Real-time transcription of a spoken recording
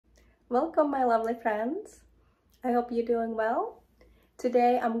Welcome, my lovely friends. I hope you're doing well.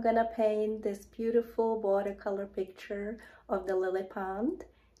 Today I'm gonna paint this beautiful watercolor picture of the lily pond.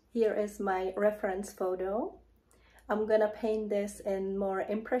 Here is my reference photo. I'm gonna paint this in more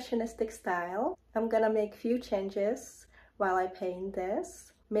impressionistic style. I'm gonna make few changes while I paint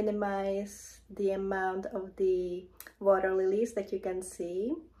this. Minimize the amount of the water lilies that you can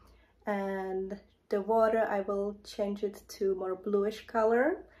see. And the water, I will change it to more bluish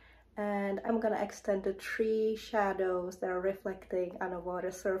color. And I'm gonna extend the tree shadows that are reflecting on a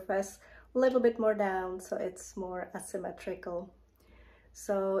water surface a little bit more down so it's more asymmetrical.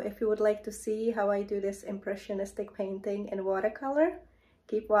 So if you would like to see how I do this impressionistic painting in watercolor,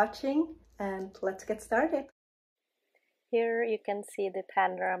 keep watching and let's get started. Here you can see the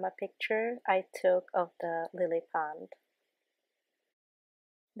panorama picture I took of the lily pond.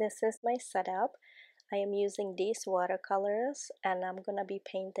 This is my setup. I am using these watercolors and I'm gonna be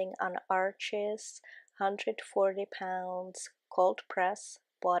painting on Arches 140 pounds cold press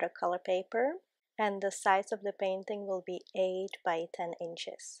watercolor paper, and the size of the painting will be 8 by 10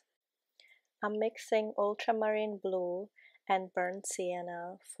 inches. I'm mixing ultramarine blue and burnt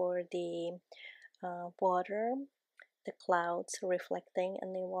sienna for the water, the clouds reflecting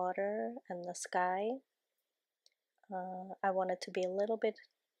in the water and the sky. I want it to be a little bit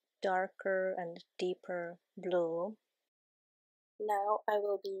darker and deeper blue. Now I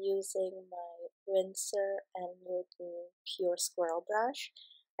will be using my Winsor and Newton Pure Squirrel brush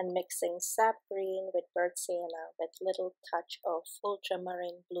and mixing sap green with burnt sienna with little touch of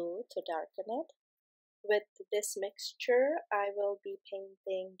ultramarine blue to darken it. With this mixture, I will be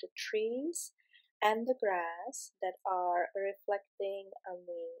painting the trees and the grass that are reflecting on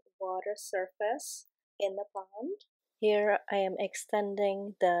the water surface in the pond. Here I am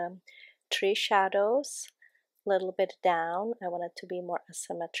extending the tree shadows a little bit down. I want it to be more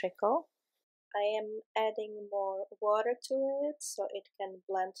asymmetrical. I am adding more water to it so it can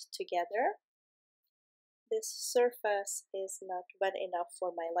blend together. This surface is not wet enough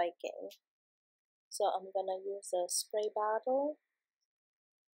for my liking, so I'm gonna use a spray bottle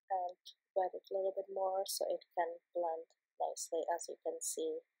and wet it a little bit more so it can blend nicely. As you can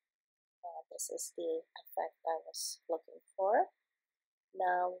see, this is the effect I was looking for.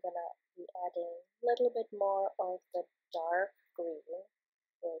 Now I'm gonna be adding a little bit more of the dark green,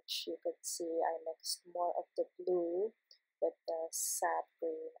 which you could see I mixed more of the blue with the sap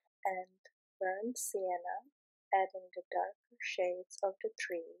green and burnt sienna, adding the darker shades of the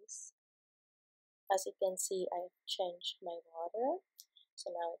trees. As you can see, I've changed my water, so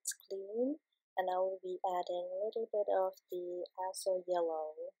now it's clean, and I will be adding a little bit of the azure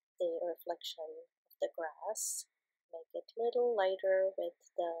yellow, the reflection of the grass. Make it a little lighter with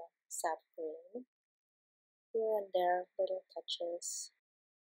the sap green. Here and there, little touches.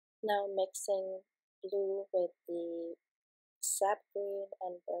 Now mixing blue with the sap green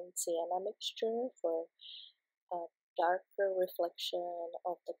and burnt sienna mixture for a darker reflection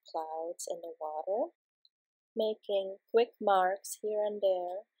of the clouds in the water. Making quick marks here and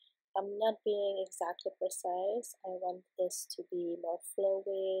there. I'm not being exactly precise. I want this to be more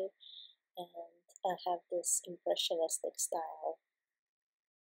flowy and I have this impressionistic style.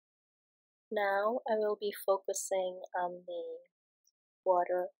 Now I will be focusing on the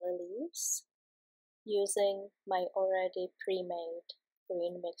water lilies using my already pre-made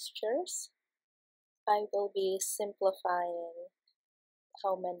green mixtures. I will be simplifying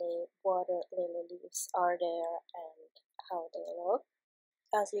how many water lily leaves are there and how they look.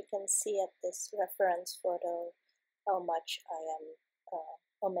 As you can see at this reference photo, how much I am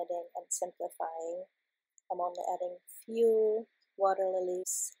omitting and simplifying. I'm only adding few water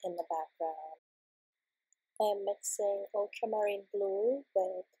lilies in the background. I am mixing ultramarine blue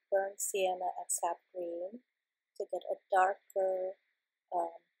with burnt sienna and sap green to get a darker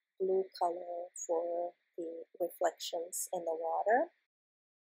blue color for the reflections in the water.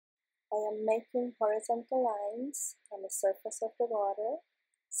 I am making horizontal lines on the surface of the water,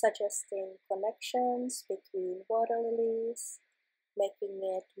 suggesting connections between water lilies, making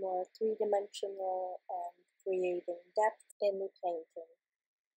it more three-dimensional and creating depth in the painting.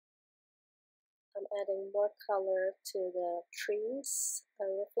 I'm adding more color to the trees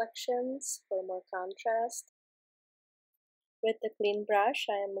reflections for more contrast. With the clean brush,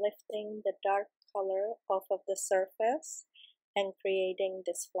 I am lifting the dark color off of the surface and creating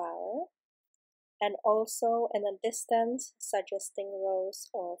this flower, and also in the distance suggesting rows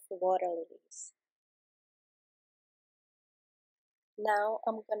of water lilies. Now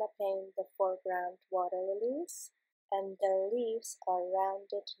I'm gonna paint the foreground water lilies, and their leaves are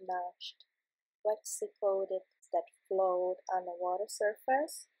rounded, notched, waxy coated that float on the water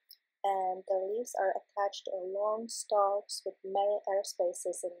surface and the leaves are attached to long stalks with many air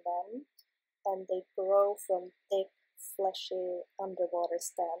spaces in them, and they grow from thick, fleshy underwater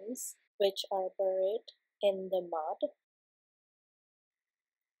stems, which are buried in the mud.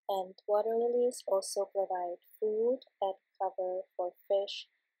 And water lilies also provide food and cover for fish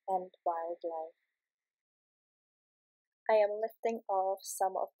and wildlife. I am lifting off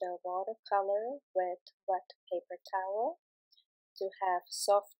some of the watercolor with wet paper towel to have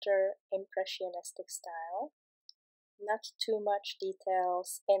softer impressionistic style. Not too much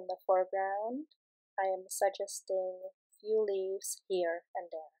details in the foreground. I am suggesting few leaves here and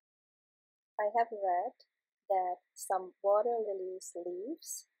there. I have read that some water lilies'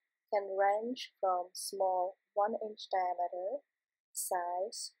 leaves can range from small 1-inch diameter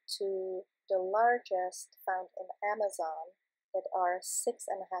size to the largest found in Amazon that are 6.5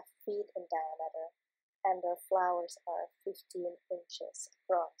 feet in diameter, and their flowers are 15 inches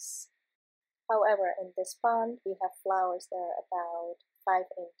across. However, in this pond, we have flowers that are about 5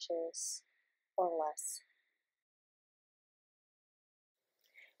 inches or less.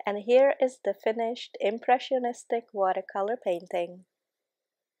 And here is the finished impressionistic watercolor painting.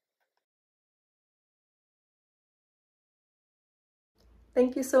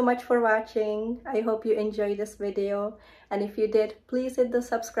 Thank you so much for watching. I hope you enjoyed this video, and if you did, please hit the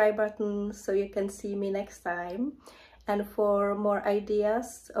subscribe button so you can see me next time. And for more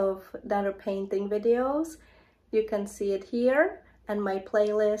ideas of other painting videos, you can see it here, and my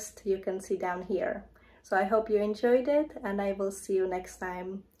playlist you can see down here. So I hope you enjoyed it, and I will see you next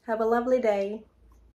time. Have a lovely day.